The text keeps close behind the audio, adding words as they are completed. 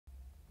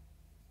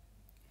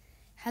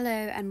Hello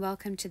and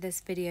welcome to this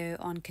video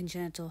on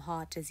congenital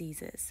heart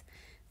diseases.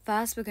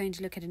 First, we're going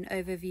to look at an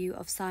overview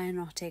of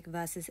cyanotic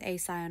versus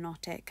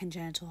acyanotic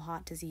congenital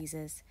heart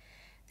diseases.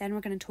 Then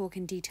we're going to talk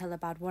in detail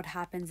about what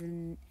happens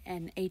in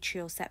an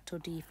atrial septal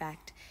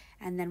defect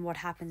and then what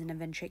happens in a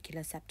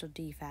ventricular septal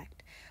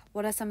defect.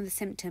 What are some of the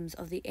symptoms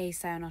of the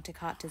acyanotic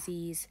heart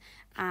disease,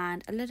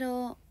 and a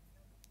little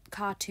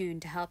cartoon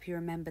to help you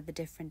remember the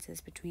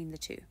differences between the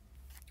two.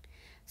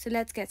 So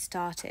let's get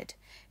started.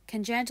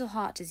 Congenital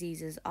heart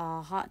diseases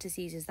are heart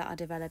diseases that are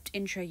developed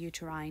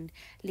intrauterine,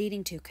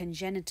 leading to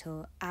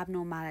congenital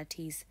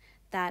abnormalities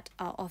that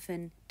are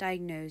often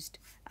diagnosed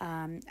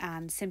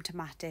and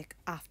symptomatic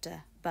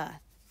after birth.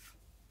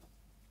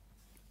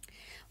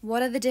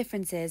 What are the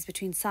differences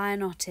between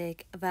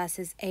cyanotic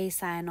versus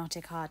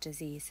acyanotic heart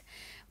disease?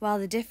 Well,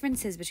 the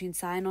differences between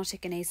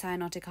cyanotic and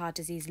acyanotic heart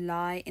disease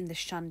lie in the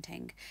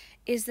shunting.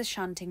 Is the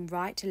shunting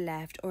right to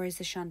left, or is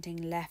the shunting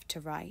left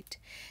to right?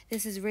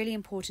 This is really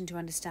important to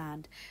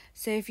understand.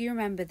 So if you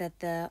remember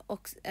that the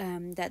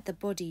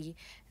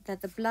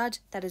blood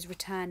that is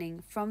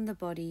returning from the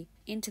body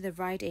into the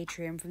right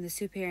atrium from the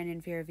superior and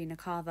inferior vena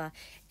cava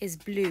is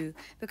blue,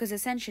 because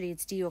essentially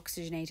it's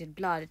deoxygenated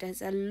blood. It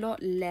has a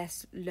lot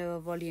less lower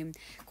volume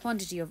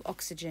quantity of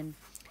oxygen.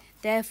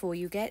 Therefore,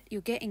 you're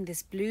getting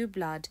this blue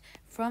blood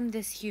from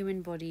this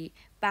human body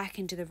back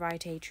into the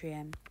right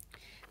atrium.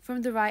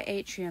 From the right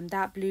atrium,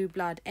 that blue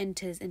blood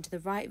enters into the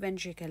right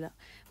ventricle,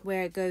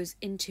 where it goes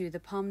into the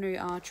pulmonary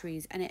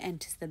arteries and it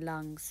enters the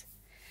lungs.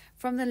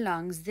 From the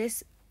lungs,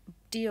 this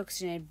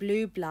deoxygenated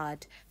blue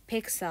blood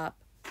picks up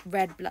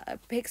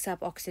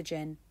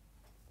oxygen.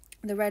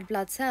 The red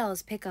blood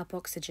cells pick up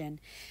oxygen,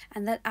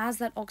 and that as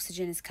that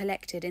oxygen is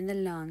collected in the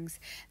lungs,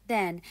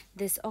 then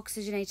this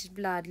oxygenated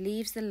blood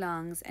leaves the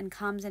lungs and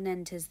comes and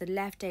enters the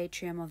left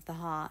atrium of the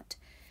heart.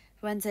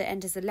 Once it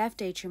enters the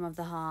left atrium of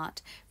the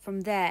heart,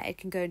 from there it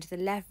can go into the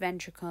left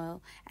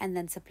ventricle and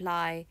then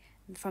supply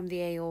from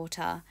the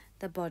aorta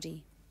the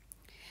body.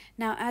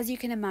 Now, as you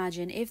can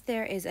imagine, if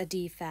there is a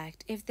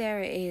defect, if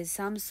there is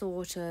some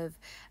sort of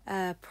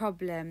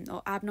problem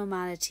or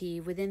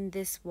abnormality within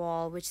this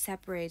wall which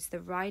separates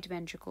the right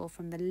ventricle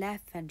from the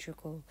left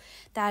ventricle,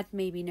 that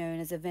may be known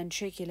as a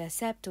ventricular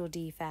septal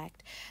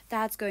defect.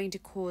 That's going to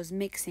cause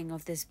mixing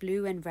of this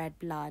blue and red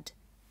blood.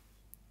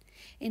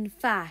 In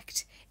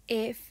fact,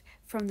 if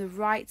from the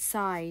right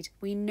side,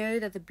 we know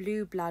that the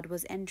blue blood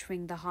was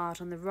entering the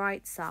heart on the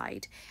right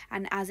side,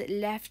 and as it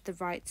left the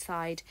right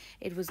side,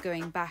 it was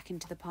going back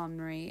into the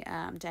pulmonary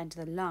to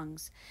enter the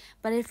lungs.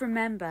 But if,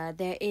 remember,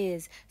 there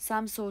is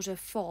some sort of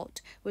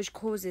fault which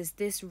causes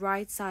this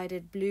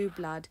right-sided blue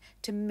blood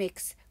to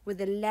mix with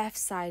the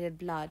left-sided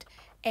blood,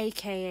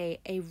 aka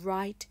a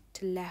right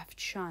to left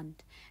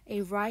shunt. A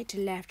right to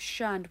left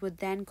shunt would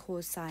then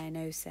cause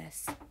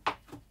cyanosis.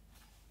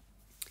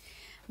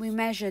 We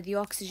measure the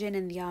oxygen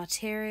in the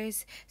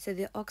arteries, so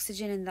the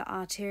oxygen in the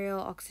arterial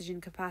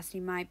oxygen capacity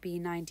might be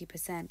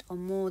 90%, or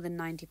more than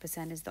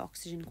 90% is the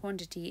oxygen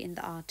quantity in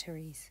the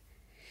arteries.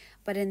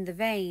 But in the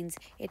veins,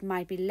 it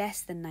might be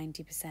less than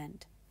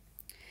 90%.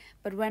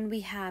 But when we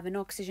have an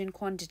oxygen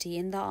quantity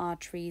in the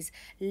arteries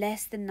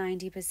less than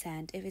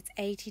 90%, if it's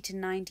 80 to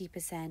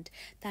 90%,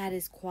 that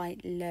is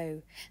quite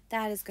low.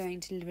 That is going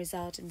to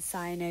result in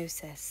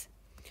cyanosis.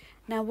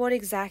 Now, what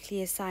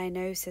exactly is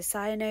cyanosis?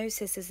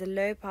 Cyanosis is the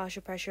low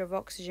partial pressure of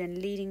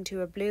oxygen leading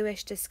to a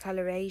bluish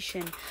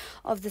discoloration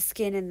of the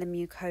skin and the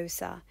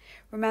mucosa.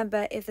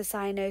 Remember, if the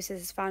cyanosis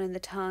is found in the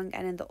tongue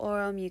and in the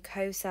oral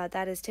mucosa,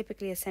 that is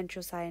typically a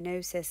central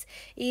cyanosis,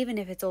 even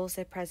if it's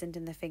also present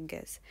in the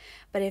fingers.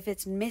 But if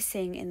it's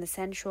missing in the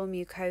central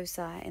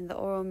mucosa, in the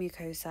oral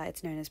mucosa,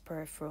 it's known as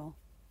peripheral.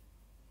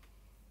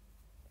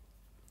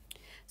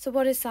 So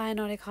what is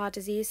cyanotic heart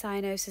disease?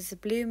 Cyanosis is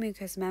blue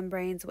mucous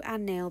membranes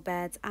and nail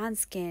beds and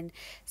skin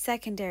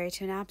secondary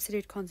to an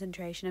absolute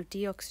concentration of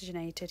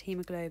deoxygenated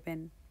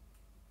hemoglobin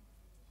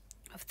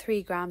of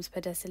 3 grams per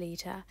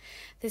deciliter.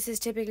 This is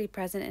typically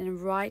present in a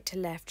right to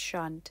left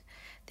shunt.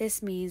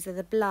 This means that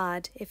the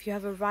blood, if you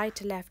have a right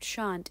to left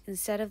shunt,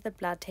 instead of the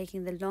blood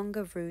taking the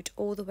longer route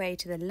all the way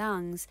to the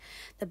lungs,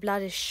 the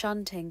blood is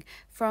shunting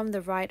from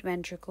the right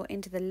ventricle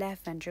into the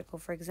left ventricle,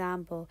 for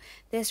example.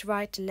 This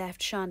right to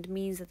left shunt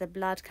means that the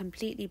blood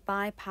completely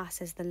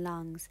bypasses the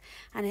lungs,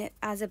 and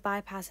as it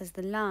bypasses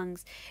the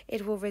lungs,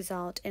 it will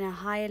result in a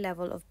higher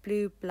level of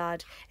blue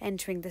blood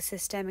entering the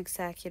systemic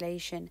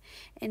circulation.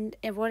 And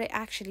what it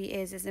actually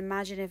is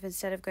imagine if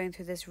instead of going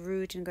through this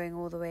route and going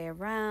all the way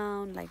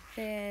around like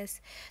this,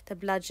 the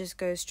blood just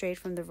goes straight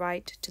from the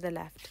right to the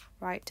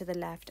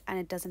left, and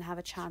it doesn't have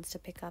a chance to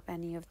pick up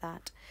any of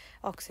that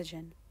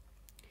oxygen.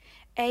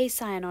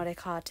 Acyanotic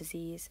heart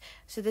disease.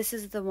 So this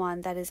is the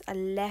one that is a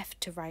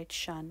left to right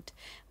shunt.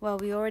 Well,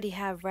 we already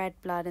have red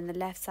blood in the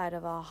left side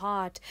of our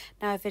heart.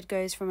 Now, if it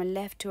goes from a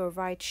left to a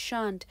right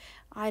shunt,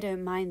 I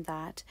don't mind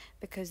that,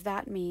 because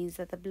that means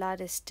that the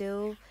blood is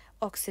still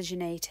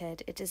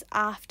oxygenated. It is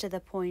after the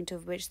point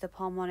of which the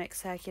pulmonic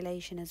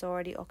circulation has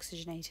already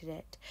oxygenated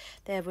it.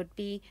 There would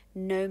be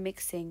no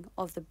mixing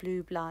of the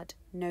blue blood,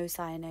 no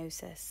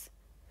cyanosis.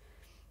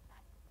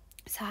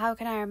 So how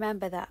can I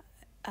remember that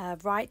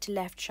right to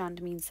left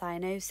shunt means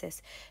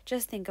cyanosis,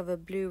 just think of a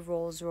blue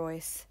Rolls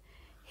Royce.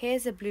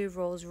 Here's a blue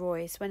Rolls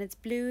Royce. When it's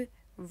blue,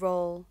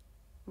 Rolls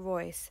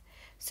Royce.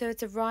 So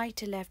it's a right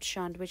to left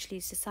shunt which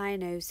leads to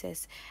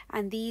cyanosis,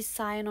 and these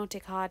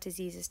cyanotic heart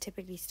diseases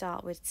typically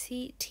start with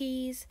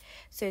T's,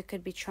 so it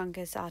could be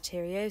truncus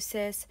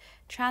arteriosus,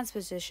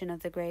 transposition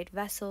of the great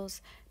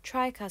vessels,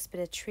 tricuspid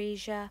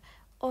atresia,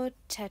 or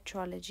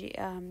tetralogy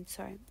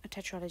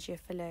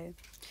of Fallot.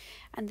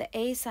 And the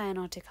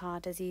acyanotic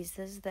heart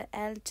diseases, the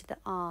L to the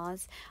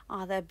R's,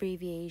 are the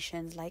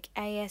abbreviations like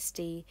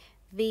ASD,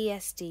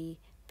 VSD,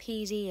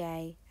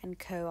 PDA, and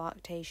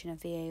coarctation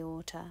of the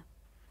aorta.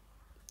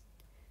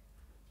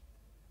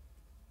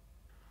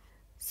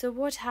 So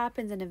what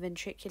happens in a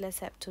ventricular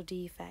septal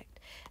defect?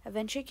 A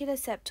ventricular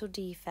septal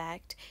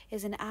defect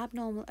is an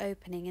abnormal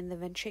opening in the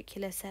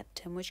ventricular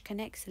septum which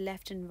connects the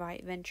left and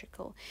right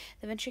ventricle.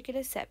 The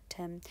ventricular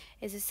septum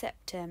is a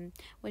septum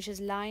which is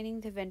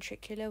lining the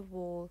ventricular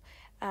wall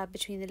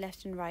between the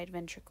left and right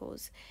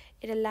ventricles.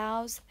 It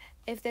allows,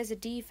 if there's a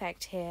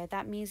defect here,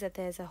 that means that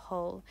there's a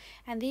hole,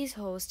 and these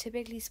holes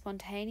typically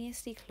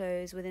spontaneously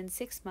close within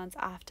 6 months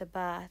after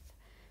birth.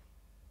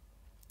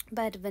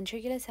 But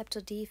ventricular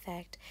septal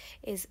defect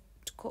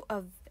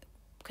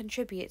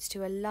contributes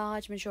to a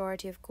large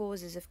majority of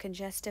causes of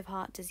congestive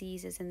heart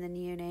diseases in the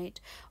neonate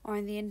or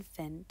in the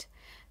infant.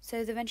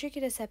 So the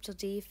ventricular septal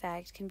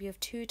defect can be of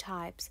two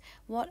types.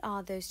 What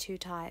are those two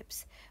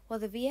types? Well,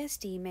 the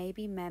VSD may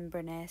be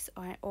membranous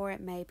or it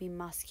may be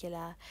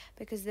muscular,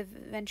 because the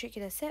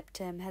ventricular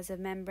septum has a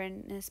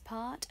membranous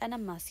part and a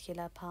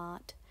muscular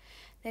part.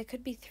 There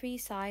could be three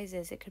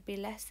sizes. It could be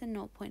less than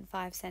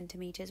 0.5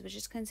 centimeters, which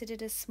is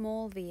considered a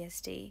small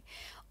VSD,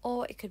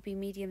 or it could be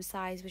medium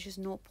size, which is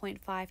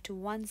 0.5 to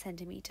 1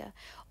 centimeter,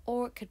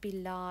 or it could be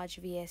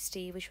large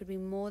VSD, which would be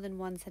more than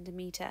 1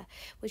 centimeter,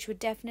 which would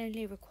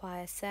definitely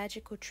require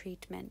surgical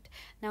treatment.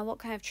 Now, what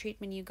kind of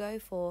treatment you go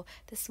for?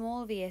 The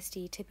small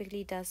VSD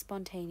typically does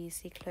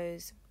spontaneously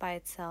close by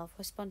itself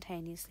or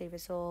spontaneously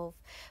resolve,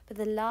 but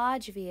the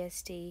large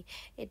VSD,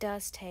 it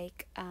does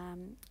take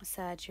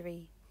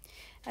surgery.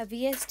 A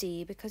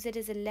VSD, because it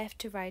is a left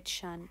to right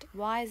shunt.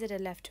 Why is it a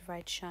left to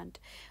right shunt?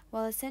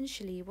 Well,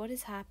 essentially what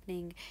is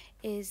happening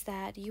is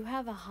that you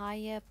have a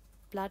higher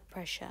blood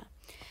pressure.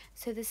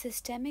 So the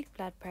systemic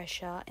blood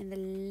pressure in the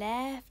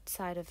left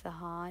side of the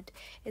heart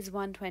is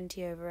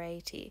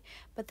 120/80,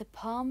 but the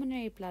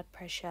pulmonary blood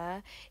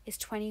pressure is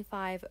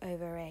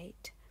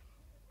 25/8.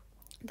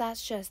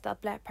 That's just the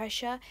blood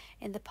pressure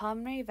in the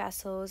pulmonary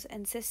vessels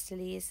and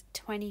systole is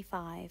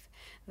 25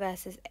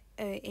 versus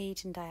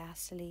 8 in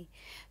diastole.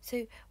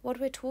 So what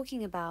we're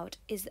talking about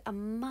is a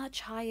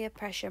much higher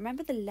pressure.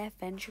 Remember, the left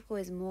ventricle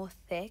is more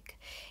thick.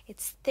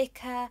 It's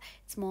thicker,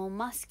 it's more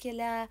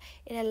muscular.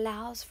 It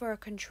allows for a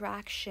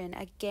contraction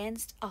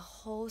against a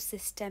whole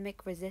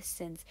systemic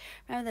resistance.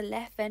 Remember, the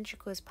left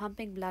ventricle is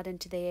pumping blood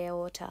into the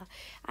aorta,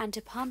 and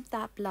to pump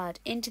that blood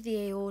into the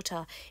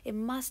aorta, it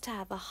must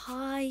have a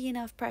high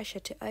enough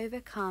pressure to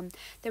overcome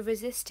the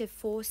resistive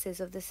forces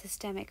of the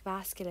systemic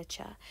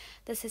vasculature.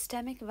 The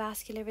systemic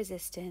vascular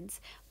resistance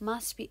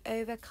must be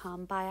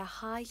overcome by a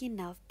high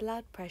enough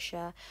blood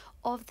pressure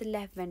of the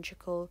left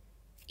ventricle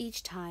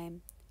each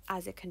time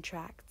as it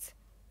contracts.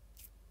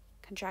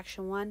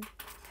 Contraction 1,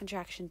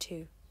 contraction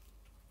 2.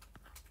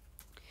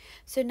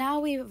 So now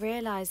we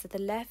realize that the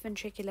left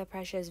ventricular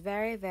pressure is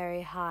very,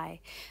 very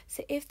high.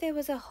 So if there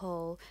was a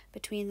hole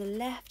between the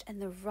left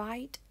and the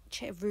right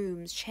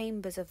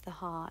chambers of the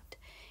heart,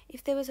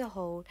 if there was a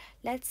hole,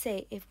 let's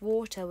say if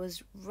water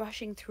was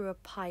rushing through a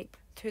pipe,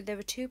 there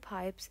were two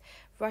pipes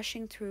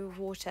rushing through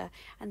water,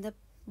 and the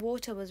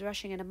water was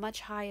rushing at a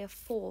much higher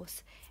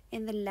force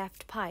in the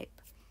left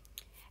pipe.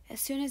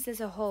 As soon as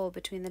there's a hole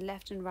between the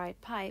left and right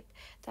pipe,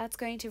 that's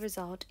going to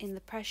result in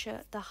the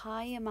pressure, the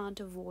high amount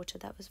of water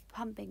that was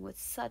pumping with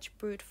such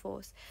brute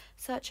force,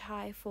 such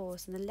high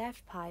force in the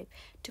left pipe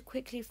to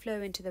quickly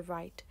flow into the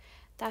right.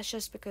 That's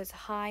just because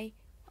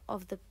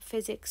of the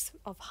physics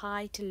of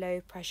high to low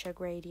pressure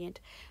gradient.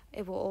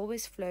 It will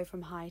always flow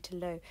from high to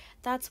low.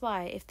 That's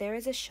why if there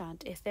is a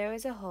shunt, if there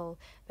is a hole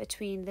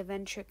between the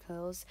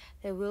ventricles,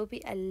 there will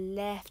be a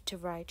left to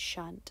right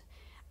shunt.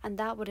 And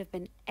that would have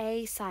been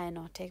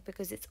acyanotic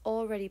because it's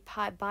already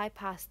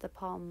bypassed the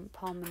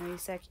pulmonary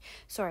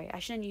sorry, I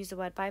shouldn't use the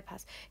word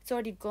bypass. It's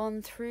already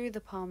gone through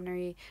the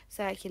pulmonary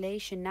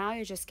circulation. Now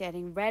you're just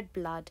getting red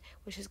blood,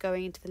 which is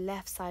going into the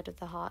left side of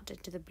the heart,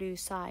 into the blue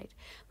side,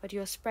 but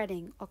you're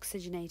spreading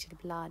oxygenated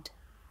blood.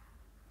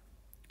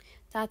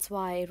 That's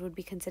why it would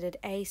be considered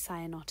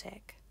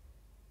acyanotic.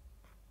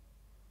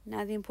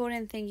 Now, the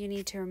important thing you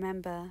need to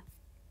remember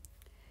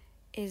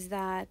is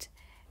that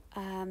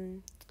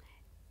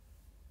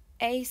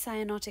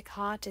acyanotic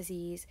heart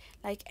disease,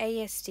 like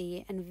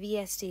ASD and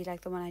VSD,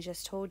 like the one I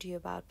just told you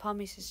about,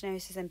 pulmonary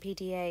stenosis and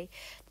PDA,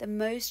 the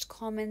most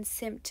common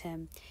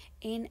symptom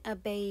in a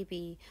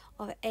baby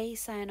of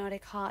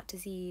acyanotic heart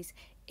disease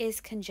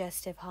is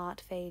congestive heart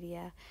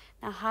failure.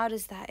 Now, how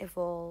does that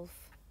evolve?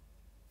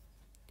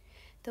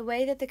 The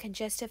way that the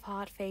congestive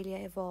heart failure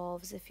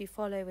evolves, if you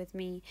follow with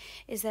me,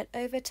 is that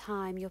over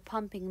time you're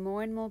pumping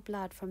more and more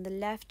blood from the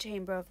left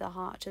chamber of the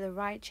heart to the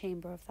right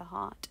chamber of the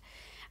heart.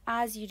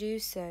 As you do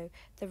so,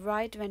 the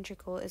right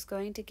ventricle is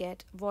going to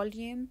get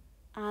volume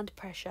and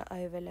pressure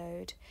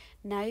overload.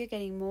 Now you're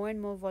getting more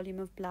and more volume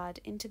of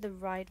blood into the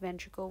right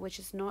ventricle, which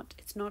is not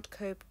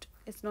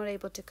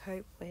able to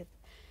cope with.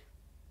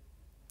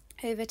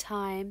 Over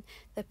time,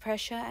 the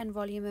pressure and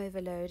volume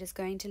overload is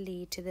going to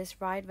lead to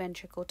this right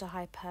ventricle to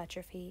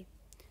hypertrophy.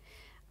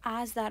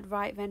 As that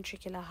right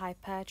ventricular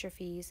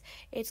hypertrophies,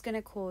 it's going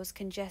to cause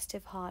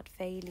congestive heart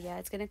failure.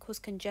 It's going to cause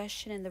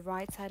congestion in the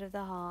right side of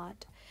the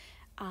heart.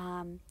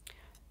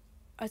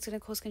 It's going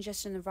to cause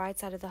congestion in the right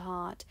side of the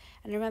heart.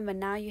 And remember,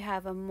 now you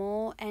have a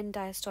more end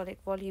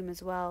diastolic volume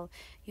as well.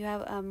 You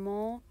have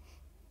more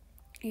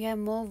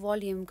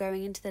volume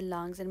going into the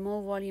lungs and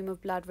more volume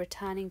of blood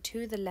returning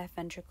to the left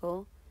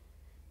ventricle.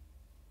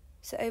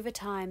 So over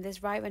time,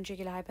 this right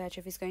ventricular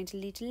hypertrophy is going to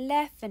lead to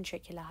left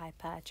ventricular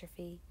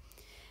hypertrophy,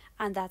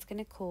 and that's going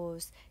to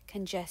cause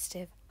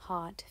congestive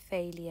heart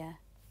failure.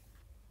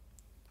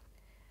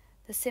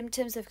 The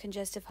symptoms of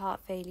congestive heart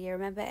failure,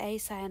 remember,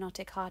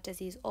 acyanotic heart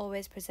disease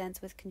always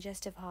presents with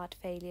congestive heart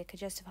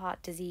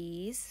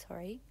disease.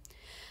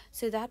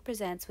 So that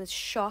presents with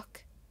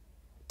shock,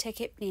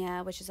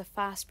 tachypnea, which is a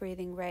fast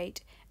breathing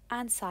rate,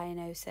 and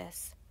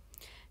cyanosis.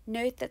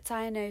 Note that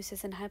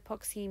cyanosis and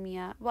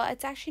hypoxemia, well,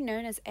 it's actually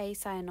known as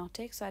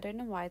acyanotic, so I don't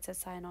know why it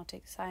says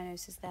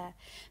cyanosis there,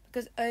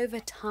 because over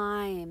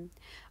time,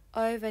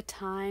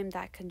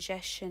 that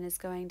congestion is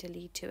going to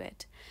lead to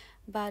it.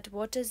 But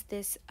what does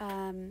this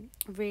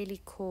really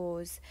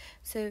cause?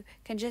 So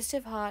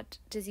congestive heart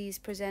disease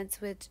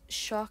presents with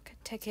shock,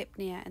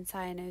 tachypnea, and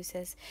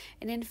cyanosis.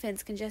 In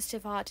infants,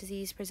 congestive heart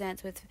disease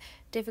presents with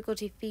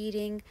difficulty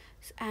feeding,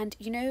 and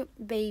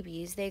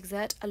babies, they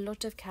exert a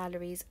lot of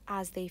calories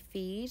as they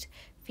feed.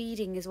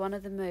 Feeding is one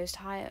of the most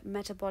high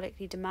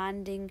metabolically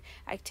demanding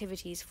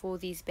activities for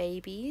these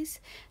babies.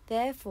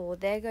 Therefore,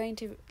 they're going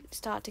to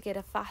start to get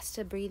a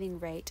faster breathing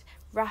rate,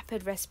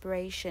 rapid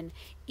respiration,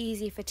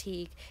 easy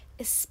fatigue,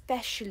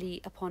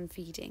 especially upon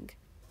feeding.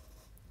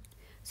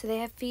 So they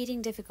have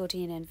feeding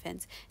difficulty in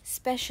infants,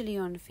 especially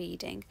on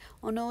feeding.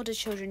 On older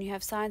children, you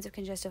have signs of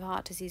congestive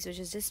heart disease, which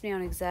is dyspnea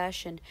on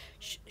exertion,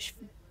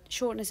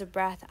 shortness of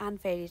breath, and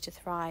failure to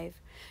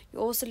thrive.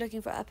 You're also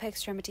looking for upper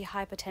extremity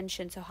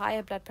hypertension, so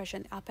higher blood pressure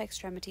in the upper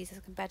extremities as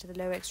compared to the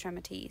lower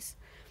extremities.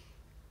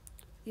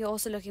 You're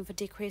also looking for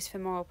decreased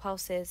femoral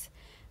pulses,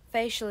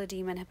 facial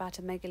edema and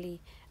hepatomegaly,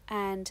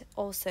 and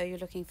also you're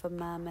looking for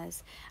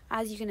murmurs.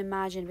 As you can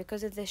imagine,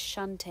 because of this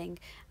shunting,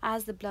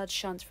 as the blood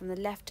shunts from the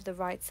left to the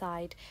right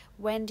side,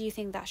 when do you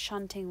think that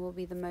shunting will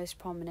be the most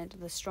prominent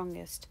and the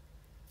strongest?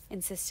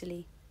 In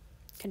systole.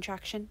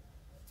 Contraction?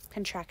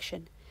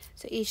 Contraction.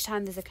 So each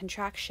time there's a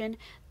contraction,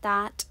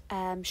 that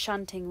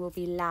shunting will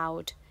be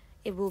loud.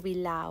 It will be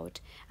loud.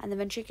 And the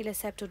ventricular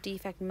septal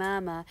defect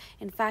murmur,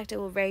 in fact, it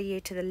will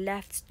radiate to the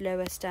left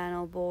lower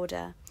sternal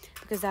border,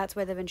 because that's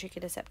where the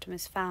ventricular septum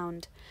is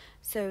found.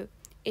 So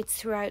it's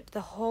throughout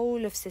the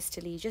whole of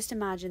systole. Just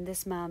imagine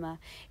this murmur.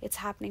 It's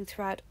happening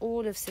throughout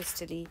all of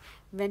systole.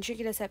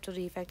 Ventricular septal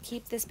defect.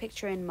 Keep this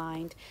picture in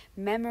mind.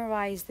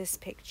 Memorize this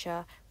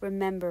picture.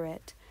 Remember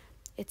it.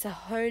 It's a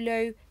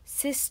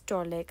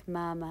holosystolic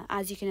murmur.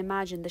 As you can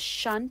imagine, the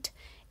shunt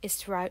is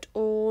throughout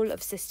all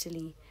of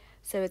systole.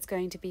 So it's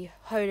going to be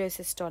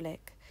holosystolic.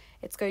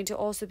 It's going to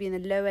also be in the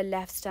lower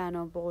left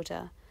sternal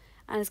border.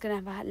 And it's going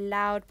to have a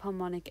loud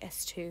pulmonic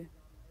S2.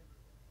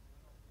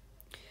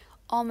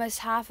 Almost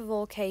half of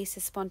all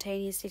cases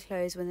spontaneously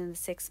close within the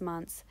 6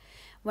 months.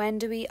 When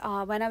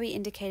are we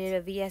indicated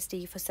a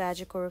VSD for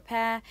surgical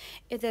repair?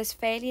 If there's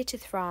failure to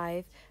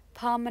thrive,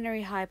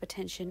 pulmonary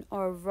hypertension,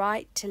 or a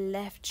right to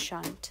left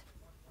shunt.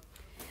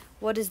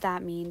 What does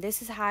that mean?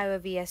 This is how a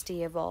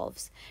VSD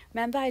evolves.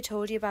 Remember I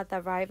told you about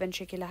that right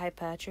ventricular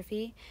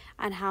hypertrophy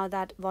and how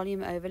that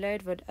volume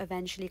overload would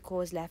eventually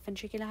cause left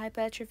ventricular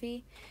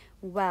hypertrophy?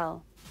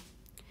 Well,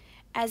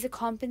 as a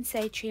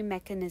compensatory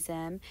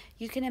mechanism,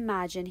 you can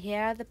imagine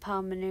here are the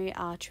pulmonary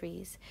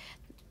arteries.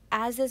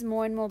 As there's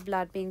more and more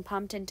blood being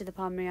pumped into the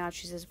pulmonary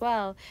arteries as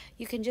well,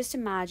 you can just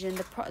imagine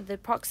the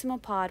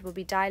proximal part will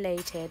be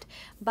dilated,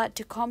 but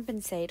to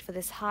compensate for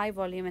this high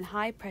volume and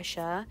high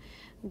pressure,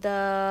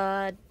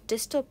 the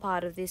distal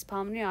part of these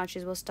pulmonary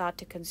arteries will start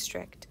to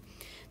constrict.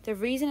 The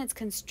reason it's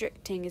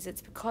constricting is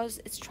it's because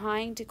it's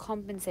trying to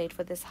compensate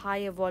for this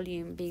higher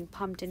volume being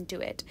pumped into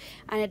it.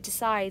 And it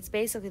decides,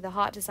 basically the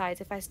heart decides,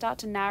 if I start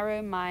to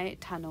narrow my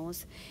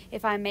tunnels,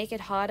 if I make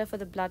it harder for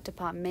the blood to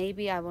pump,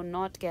 maybe I will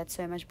not get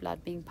so much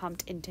blood being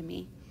pumped into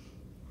me.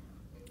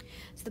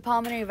 So the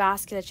pulmonary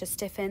vasculature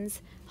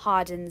stiffens,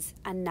 hardens,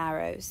 and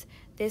narrows.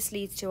 This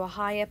leads to a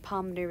higher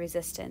pulmonary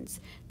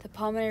resistance. The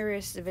pulmonary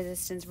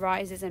resistance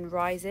rises and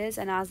rises,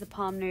 and as the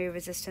pulmonary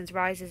resistance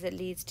rises, it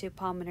leads to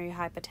pulmonary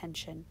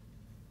hypertension.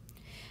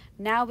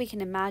 Now we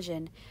can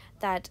imagine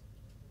that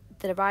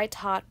the right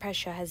heart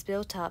pressure has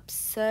built up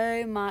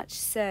so much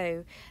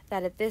so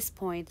that at this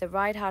point the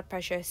right heart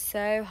pressure is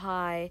so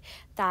high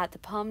that the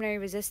pulmonary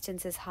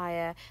resistance is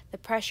higher, the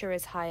pressure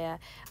is higher.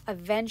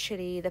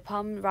 Eventually the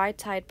right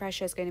side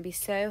pressure is going to be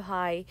so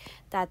high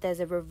that there's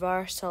a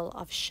reversal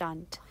of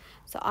shunt.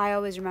 So I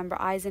always remember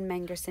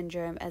Eisenmenger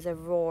syndrome as a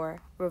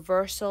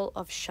reversal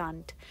of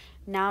shunt.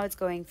 Now it's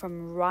going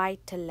from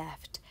right to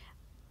left.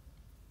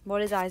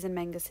 What is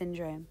Eisenmenger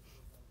syndrome?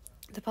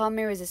 The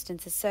pulmonary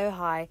resistance is so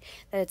high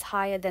that it's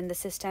higher than the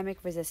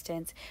systemic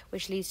resistance,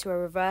 which leads to a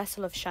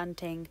reversal of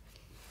shunting,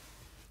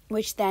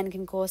 which then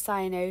can cause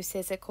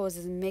cyanosis. It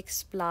causes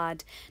mixed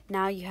blood.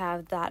 Now you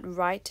have that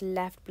right to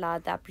left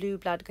blood, that blue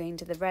blood going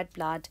to the red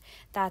blood.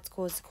 That's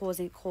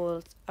causing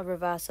a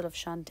reversal of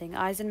shunting.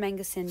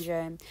 Eisenmenger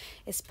syndrome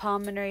is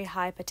pulmonary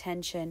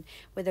hypertension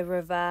with a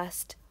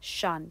reversed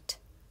shunt.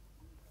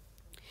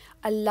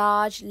 A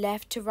large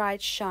left to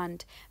right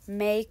shunt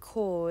may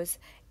cause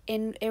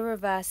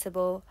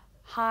irreversible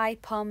high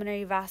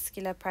pulmonary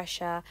vascular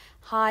pressure,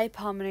 high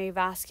pulmonary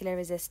vascular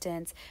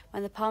resistance.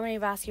 When the pulmonary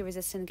vascular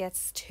resistance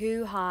gets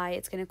too high,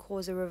 it's going to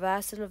cause a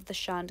reversal of the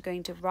shunt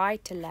going to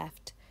right to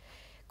left.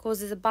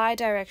 Causes a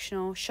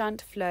bidirectional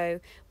shunt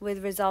flow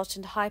with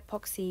resultant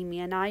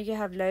hypoxemia. Now you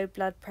have low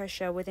blood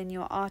pressure within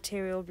your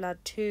arterial blood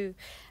too,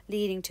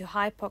 leading to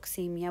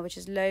hypoxemia, which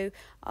is low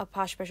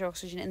partial pressure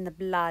oxygen in the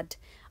blood.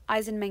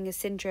 Eisenmenger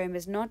syndrome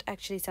is not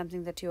actually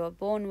something that you are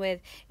born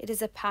with. It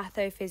is a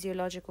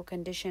pathophysiological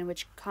condition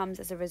which comes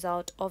as a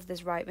result of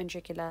this right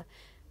ventricular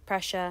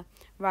pressure,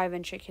 right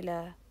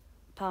ventricular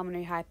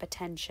pulmonary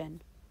hypertension.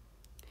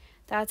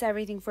 That's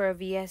everything for a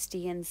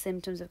VSD and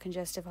symptoms of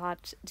congestive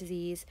heart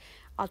disease.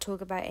 I'll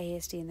talk about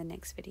ASD in the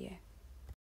next video.